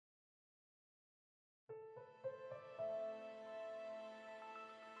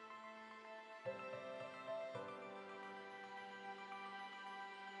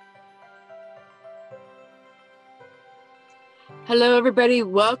Hello, everybody.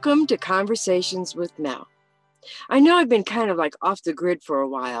 Welcome to Conversations with Mel. I know I've been kind of like off the grid for a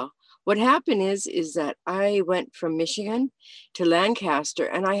while. What happened is that I went from Michigan to Lancaster,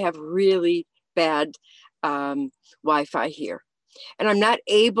 and I have really bad Wi-Fi here, and I'm not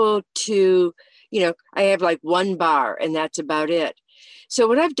able to. I have like one bar, and that's about it. So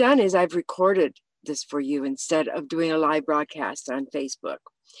what I've done is I've recorded this for you instead of doing a live broadcast on Facebook,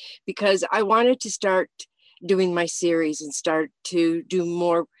 because I wanted to start doing my series and start to do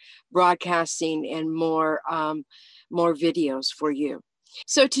more broadcasting and more videos for you.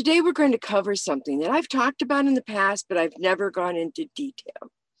 So today we're going to cover something that I've talked about in the past, but I've never gone into detail.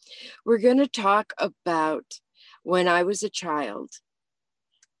 We're going to talk about when I was a child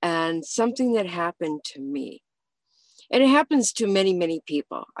and something that happened to me. And it happens to many, many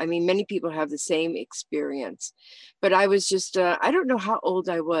people. I mean, many people have the same experience. But I was just, I don't know how old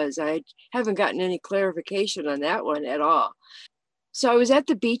I was. I haven't gotten any clarification on that one at all. So I was at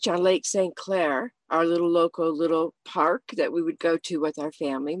the beach on Lake St. Clair, our local little park that we would go to with our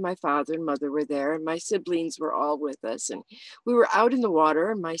family. My father and mother were there, and my siblings were all with us. And we were out in the water,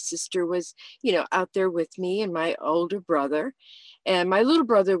 and my sister was, out there with me, and my older brother. And my little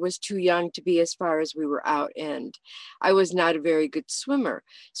brother was too young to be as far as we were out, and I was not a very good swimmer,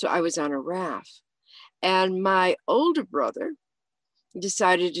 so I was on a raft. And my older brother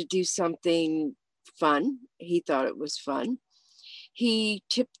decided to do something fun. He thought it was fun. He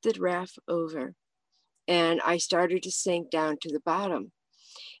tipped the raft over, and I started to sink down to the bottom.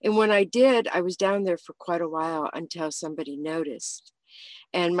 And when I did, I was down there for quite a while until somebody noticed.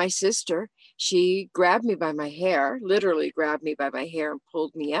 And my sister, she grabbed me by my hair, literally grabbed me by my hair and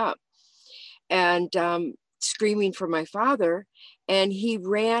pulled me up, and screaming for my father. And he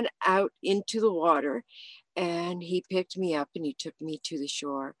ran out into the water, and he picked me up, and he took me to the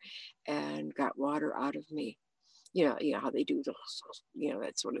shore and got water out of me. You know how they do those,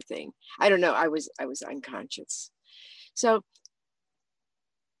 that sort of thing. I don't know. I was unconscious. So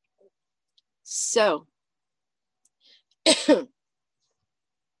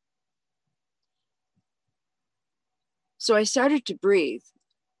So I started to breathe,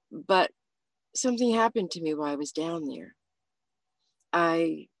 but something happened to me while I was down there.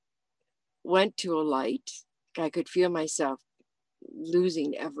 I went to a light. I could feel myself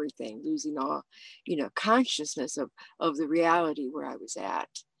losing everything, losing all, consciousness of the reality where I was at.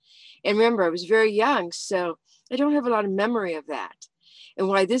 And remember, I was very young, so I don't have a lot of memory of that. And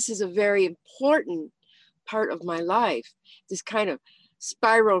why this is a very important part of my life, this kind of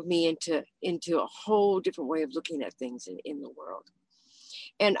spiraled me into a whole different way of looking at things in the world.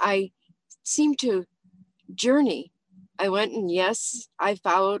 And I seemed to journey. I went, and yes, I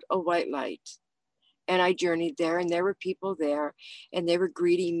followed a white light, and I journeyed there, and there were people there, and they were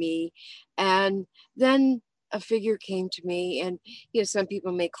greeting me. And then a figure came to me, and some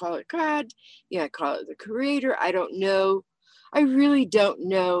people may call it God. I call it the creator. I don't know. I really don't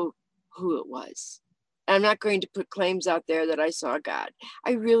know who it was. I'm not going to put claims out there that I saw God.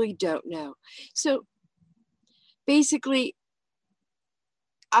 I really don't know. So basically,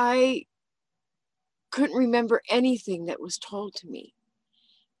 I couldn't remember anything that was told to me.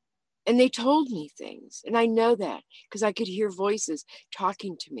 And they told me things. And I know that because I could hear voices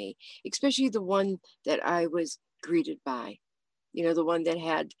talking to me, especially the one that I was greeted by, the one that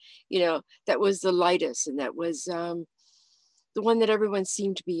had, that was the lightest, and that was the one that everyone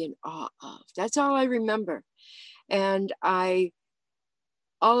seemed to be in awe of. That's all I remember. And all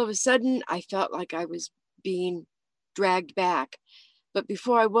of a sudden, I felt like I was being dragged back. But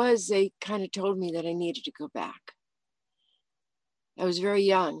before I was, they kind of told me that I needed to go back. I was very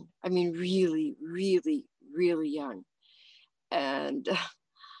young. I mean, really, really, really young. And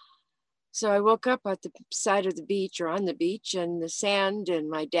so I woke up at the side of the beach, or on the beach, and the sand, and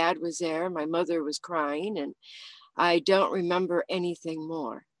my dad was there. My mother was crying, and I don't remember anything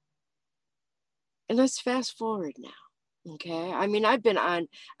more. And let's fast forward now, okay? I mean, I've been on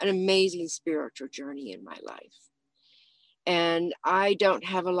an amazing spiritual journey in my life, and I don't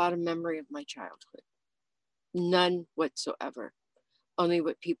have a lot of memory of my childhood. None whatsoever. Only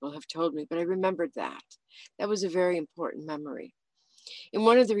what people have told me, but I remembered that. That was a very important memory. And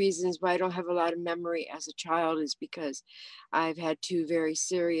one of the reasons why I don't have a lot of memory as a child is because I've had two very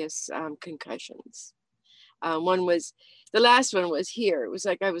serious concussions. The last one was here. It was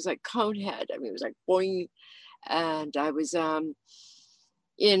like, I was like Conehead. I mean, it was like boing. And I was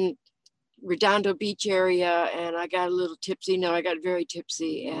in Redondo Beach area, and I got a little tipsy. No, I got very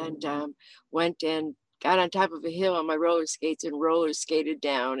tipsy, and went and got on top of a hill on my roller skates and roller skated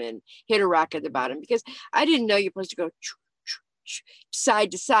down and hit a rock at the bottom, because I didn't know you're supposed to go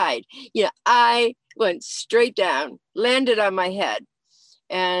side to side. I went straight down, landed on my head,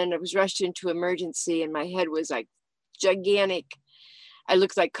 and I was rushed into emergency, and my head was like gigantic. I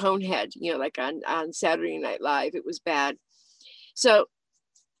looked like Conehead, like on Saturday Night Live. It was bad. So,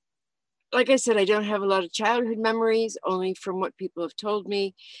 like I said, I don't have a lot of childhood memories, only from what people have told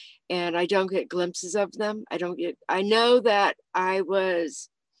me, and I don't get glimpses of them. I know that I was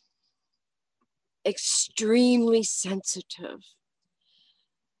extremely sensitive.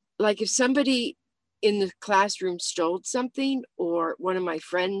 Like if somebody in the classroom stole something, or one of my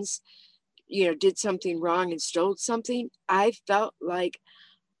friends, did something wrong and stole something, I felt like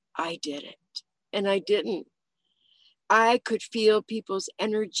I did it, and I didn't. I could feel people's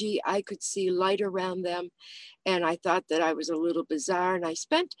energy. I could see light around them. And I thought that I was a little bizarre. And I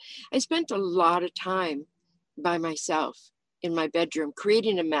spent a lot of time by myself in my bedroom,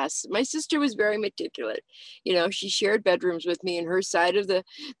 creating a mess. My sister was very meticulous. She shared bedrooms with me, and her side of the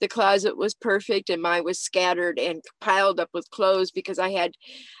closet was perfect, and mine was scattered and piled up with clothes because I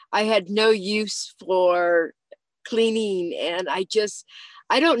had no use for cleaning. And I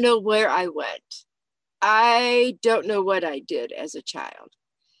don't know where I went. I don't know what I did as a child.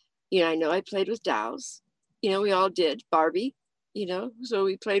 I know I played with dolls. We all did. Barbie, so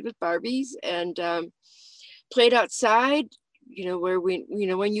we played with Barbies and played outside, where when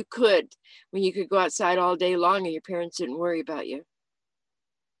you could go outside all day long and your parents didn't worry about you.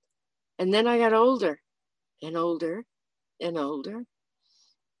 And then I got older and older and older.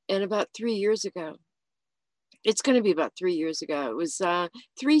 And about 3 years ago, it's going to be about 3 years ago, it was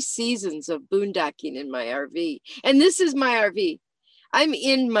 3 seasons of boondocking in my RV. And this is my RV. I'm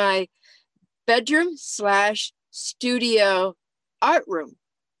in my bedroom / studio art room.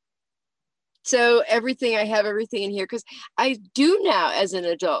 So I have everything in here because I do now as an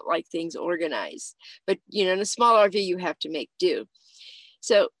adult like things organized. But, in a small RV, you have to make do.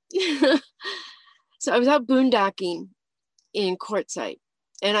 So, so I was out boondocking in Quartzsite.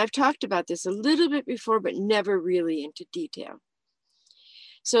 And I've talked about this a little bit before, but never really into detail.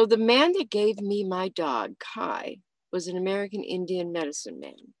 So the man that gave me my dog, Kai, was an American Indian medicine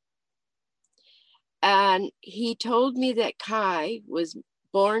man. And he told me that Kai was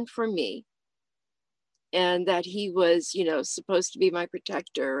born for me, and that he was, supposed to be my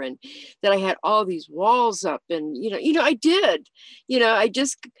protector, and that I had all these walls up. And, I did,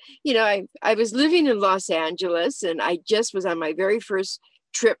 I was living in Los Angeles, and I just was on my very first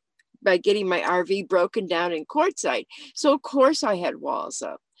trip by getting my RV broken down in Quartzsite. So of course I had walls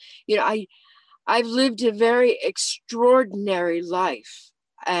up. I've lived a very extraordinary life,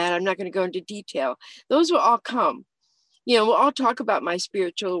 and I'm not going to go into detail. Those will all come. We'll all talk about my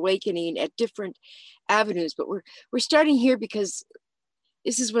spiritual awakening at different avenues, but we're starting here because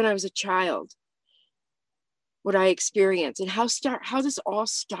this is when I was a child, what I experienced and how this all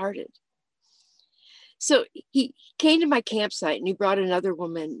started. So he came to my campsite, and he brought another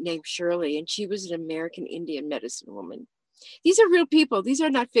woman named Shirley, and she was an American Indian medicine woman. These are real people. These are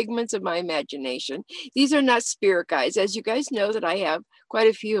not figments of my imagination. These are not spirit guides, as you guys know that I have quite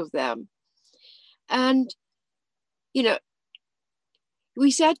a few of them. And,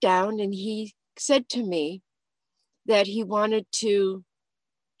 we sat down, and he said to me that he wanted to,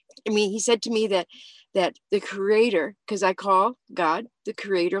 he said to me that the creator, because I call God the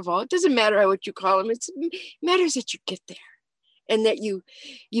creator of all, it doesn't matter what you call him, it matters that you get there, and that you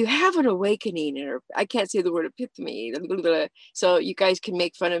have an awakening, or I can't say the word epiphany, so you guys can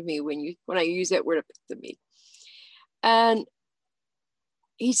make fun of me when I use that word epiphany. And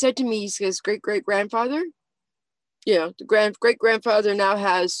he said to me, he says, great-great-grandfather, the great-grandfather now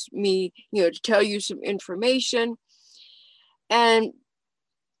has me, to tell you some information. And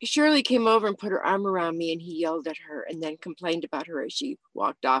Shirley came over and put her arm around me, and he yelled at her and then complained about her as she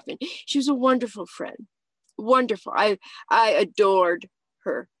walked off. And she was a wonderful friend. Wonderful. I adored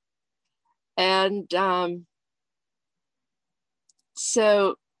her. And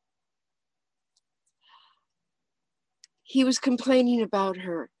so he was complaining about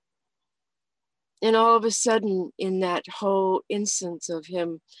her. And all of a sudden, in that whole instance of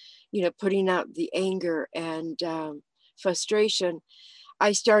him, putting out the anger and frustration,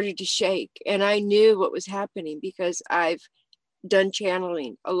 I started to shake, and I knew what was happening because I've done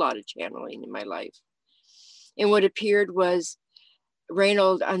channeling, a lot of channeling in my life. And what appeared was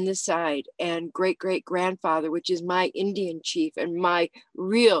Reynold on this side and great-great-grandfather, which is my Indian chief and my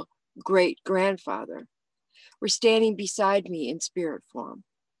real great-grandfather, were standing beside me in spirit form.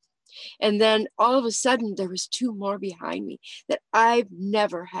 And then all of a sudden, there was 2 more behind me that I've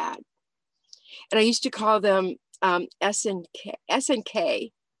never had. And I used to call them S and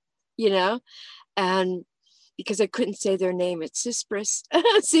K, and because I couldn't say their name. It's Cypress.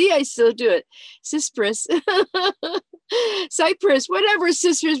 See, I still do it. Cypress, Cypress, whatever,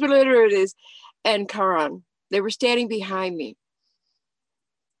 sisters, whatever it is, and Karan. They were standing behind me.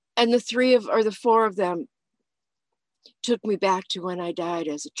 And the four of them took me back to when I died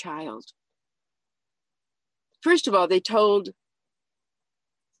as a child. First of all, they told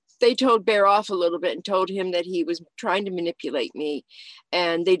Bear off a little bit and told him that he was trying to manipulate me,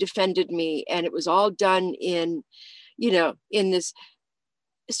 and they defended me, and it was all done in, in this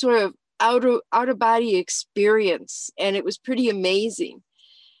sort of out of body experience, and it was pretty amazing.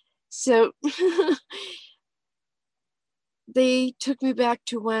 So they took me back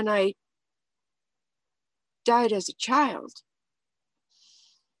to when I died as a child.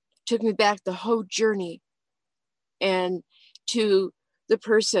 Took me back the whole journey, and to the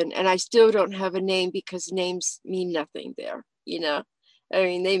person, and I still don't have a name because names mean nothing there, I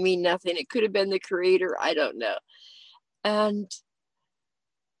mean, they mean nothing. It could have been the creator, I don't know. And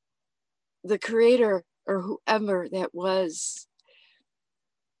the creator, or whoever that was,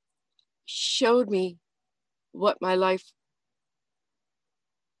 showed me what my life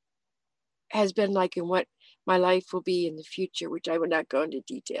has been like and what my life will be in the future, which I will not go into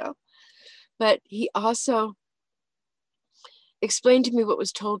detail. But he also explained to me what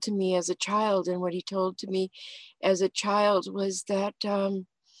was told to me as a child, and what he told to me as a child was that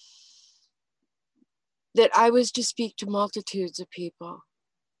that I was to speak to multitudes of people.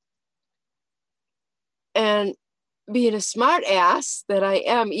 And being a smart ass that I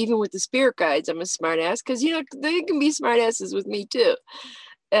am, even with the spirit guides, I'm a smart ass, because they can be smart asses with me too.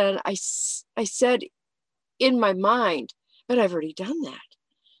 And I said in my mind, but I've already done that.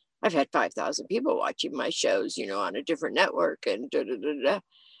 I've had 5,000 people watching my shows, on a different network, and da da da da.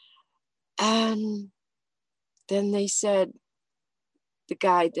 And then they said, the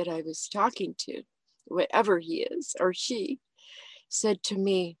guide that I was talking to, whatever he is or she, said to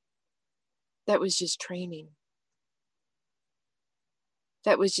me, that was just training.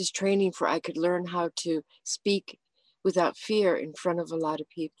 That was just training for I could learn how to speak without fear in front of a lot of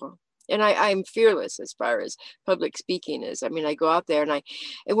people. And I'm fearless as far as public speaking is. I mean, I go out there and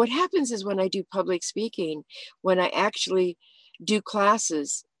what happens is when I do public speaking, when I actually do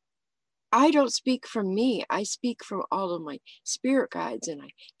classes, I don't speak from me. I speak from all of my spirit guides, and I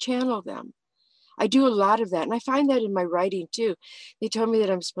channel them. I do a lot of that. And I find that in my writing too. They told me that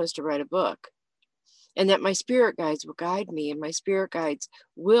I'm supposed to write a book, and that my spirit guides will guide me, and my spirit guides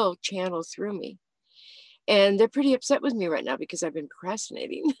will channel through me. And they're pretty upset with me right now because I've been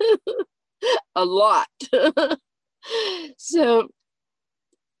procrastinating a lot. So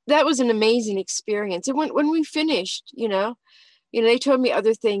that was an amazing experience. And when we finished, they told me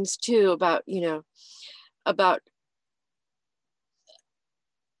other things too about, about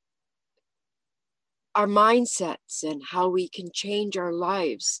our mindsets and how we can change our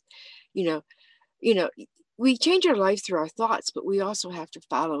lives. We change our life through our thoughts, but we also have to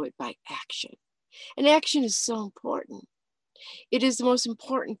follow it by action. And action is so important. It is the most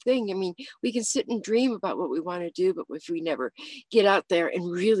important thing. I mean, we can sit and dream about what we want to do, but if we never get out there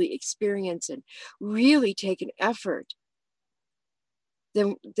and really experience and really take an effort,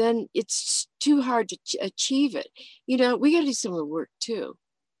 then it's too hard to achieve it. We got to do some of the work too.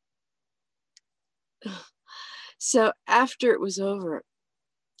 So after it was over,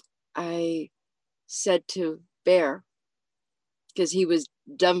 I said to Bear, because he was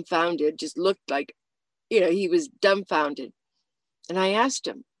dumbfounded, just looked like, he was dumbfounded. And I asked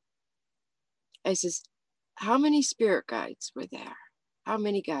him, I says, how many spirit guides were there? How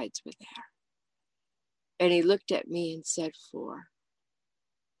many guides were there? And he looked at me and said 4.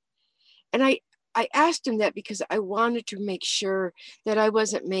 And I asked him that because I wanted to make sure that I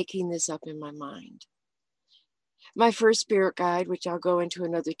wasn't making this up in my mind. My first spirit guide, which I'll go into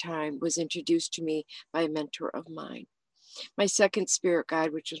another time, was introduced to me by a mentor of mine. My second spirit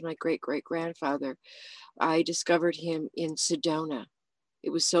guide, which was my great-great-grandfather, I discovered him in Sedona. It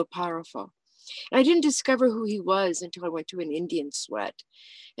was so powerful. And I didn't discover who he was until I went to an Indian sweat.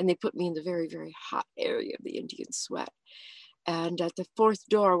 And they put me in the very, very hot area of the Indian sweat. And at the 4th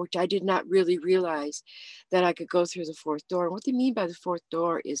door, which I did not really realize that I could go through the 4th door. And what they mean by the 4th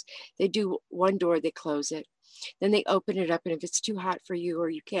door is they do one door, they close it. Then they open it up. And if it's too hot for you or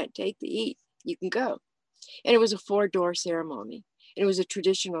you can't take the heat, you can go. And it was a 4-door ceremony. And it was a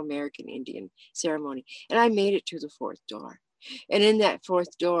traditional American Indian ceremony. And I made it to the 4th door. And in that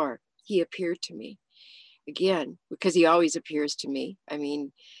 4th door, he appeared to me again, because he always appears to me. I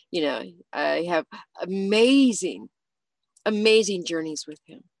mean, I have amazing journeys with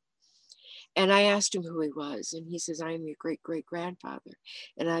him. And I asked him who he was. And he says, I am your great-great-grandfather.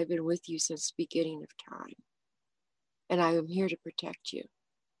 And I've been with you since the beginning of time. and I am here to protect you.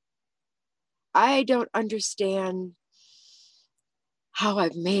 I don't understand how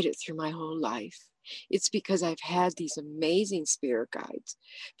I've made it through my whole life. It's because I've had these amazing spirit guides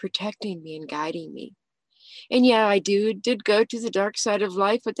protecting me and guiding me. And yeah, I did go to the dark side of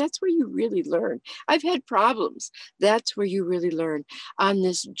life, but that's where you really learn. I've had problems. That's where you really learn on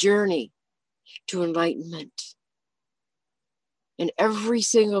this journey to enlightenment. And every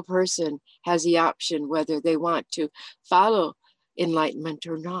single person has the option whether they want to follow enlightenment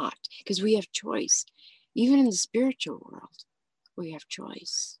or not, because we have choice. Even in the spiritual world, we have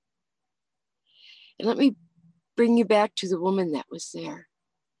choice. And let me bring you back to the woman that was there,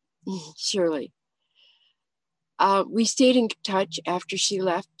 Shirley. We stayed in touch after she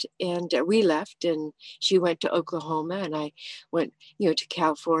left, and we left, and she went to Oklahoma, and I went, to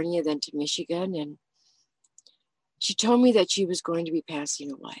California, then to Michigan, and she told me that she was going to be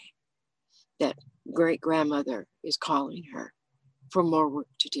passing away, that great-grandmother is calling her for more work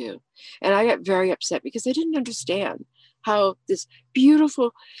to do. And I got very upset because I didn't understand how this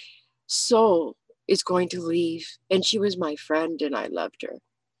beautiful soul is going to leave. And she was my friend, and I loved her.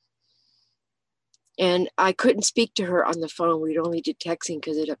 And I couldn't speak to her on the phone. We'd only did texting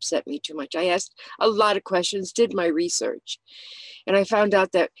because it upset me too much. I asked a lot of questions, did my research. And I found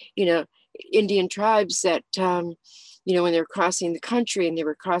out that, Indian tribes that, when they were crossing the country, and they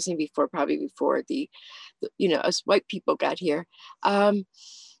were crossing probably before the us white people got here.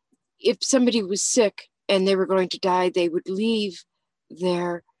 If somebody was sick and they were going to die, they would leave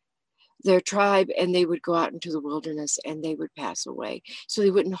their tribe and they would go out into the wilderness and they would pass away. So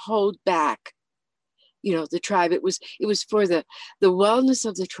they wouldn't hold back the tribe. It was for the wellness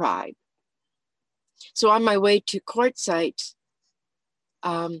of the tribe. So on my way to Quartzsite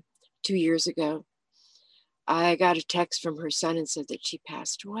 2 years ago, I got a text from her son and said that she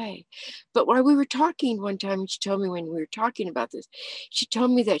passed away. But while we were talking one time, she told me when we were talking about this, she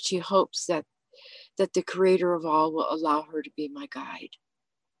told me that she hopes that the creator of all will allow her to be my guide.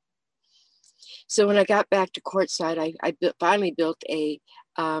 So when I got back to Quartzsite, I finally built a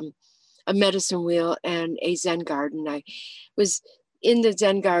medicine wheel and a Zen garden. I was in the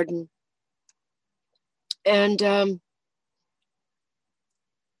Zen garden, and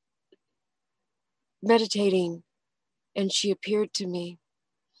meditating, and she appeared to me,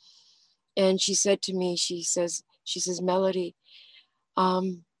 and she said to me, she says, Melody, I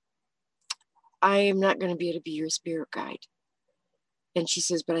am not going to be able to be your spirit guide. And she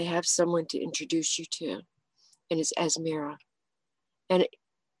says, but I have someone to introduce you to, and it's Esmira. And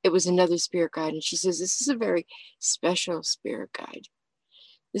it was another spirit guide. And she says, this is a very special spirit guide.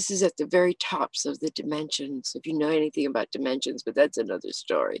 This is at the very tops of the dimensions, if you know anything about dimensions, but that's another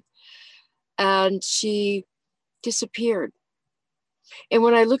story. And she disappeared. And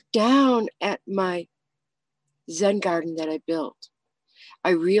when I looked down at my Zen garden that I built,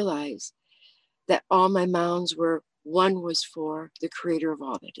 I realized that all my mounds were, one was for the creator of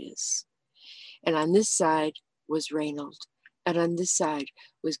all that is. And on this side was Reynold. And on this side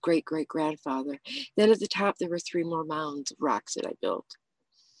was great-great-grandfather. Then at the top, there were 3 more mounds of rocks that I built.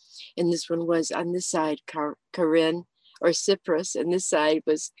 And this one was on this side, Karin, or Cyprus, and this side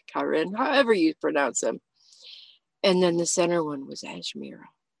was Karin, however you pronounce them. And then the center one was Esmira.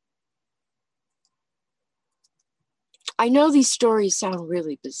 I know these stories sound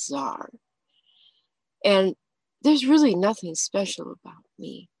really bizarre, and there's really nothing special about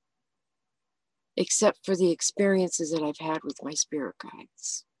me, except for the experiences that I've had with my spirit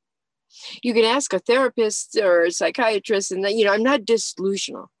guides. You can ask a therapist or a psychiatrist, and I'm not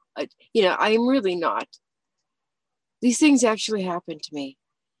delusional. I am really not. These things actually happen to me.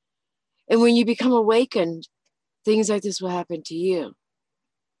 And when you become awakened, things like this will happen to you.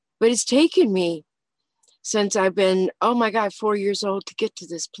 But it's taken me since I've been, 4 years old to get to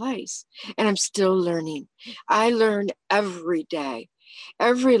this place. And I'm still learning. I learn every day.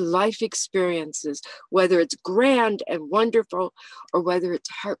 Every life experiences, whether it's grand and wonderful or whether it's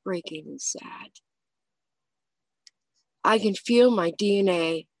heartbreaking and sad. I can feel my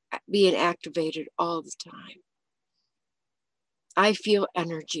DNA being activated all the time. I feel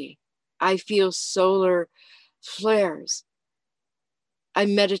energy. I feel solar flares. I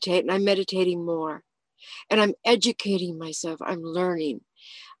meditate, and I'm meditating more. And I'm educating myself. I'm learning.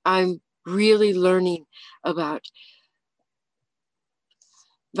 I'm really learning about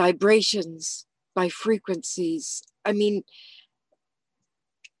vibrations by frequencies. I mean,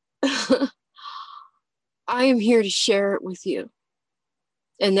 I am here to share it with you.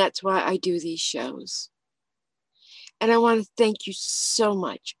 And that's why I do these shows. And I want to thank you so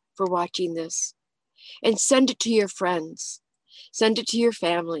much for watching this. And send it to your friends. Send it to your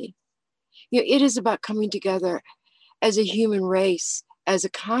family. It is about coming together as a human race, as a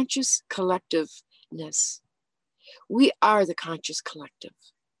conscious collectiveness. We are the conscious collective,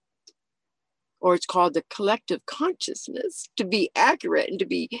 or it's called the collective consciousness, to be accurate and to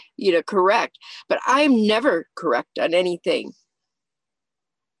be, correct. But I am never correct on anything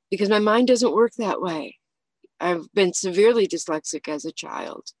because my mind doesn't work that way. I've been severely dyslexic as a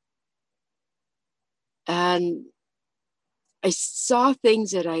child. And I saw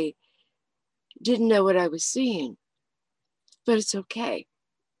things that I didn't know what I was seeing, but it's okay.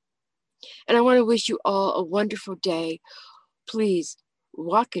 And I want to wish you all a wonderful day. Please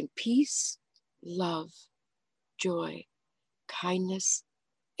walk in peace, love, joy, kindness,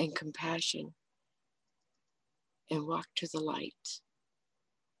 and compassion, and walk to the light,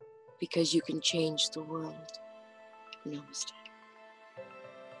 because you can change the world. Namaste.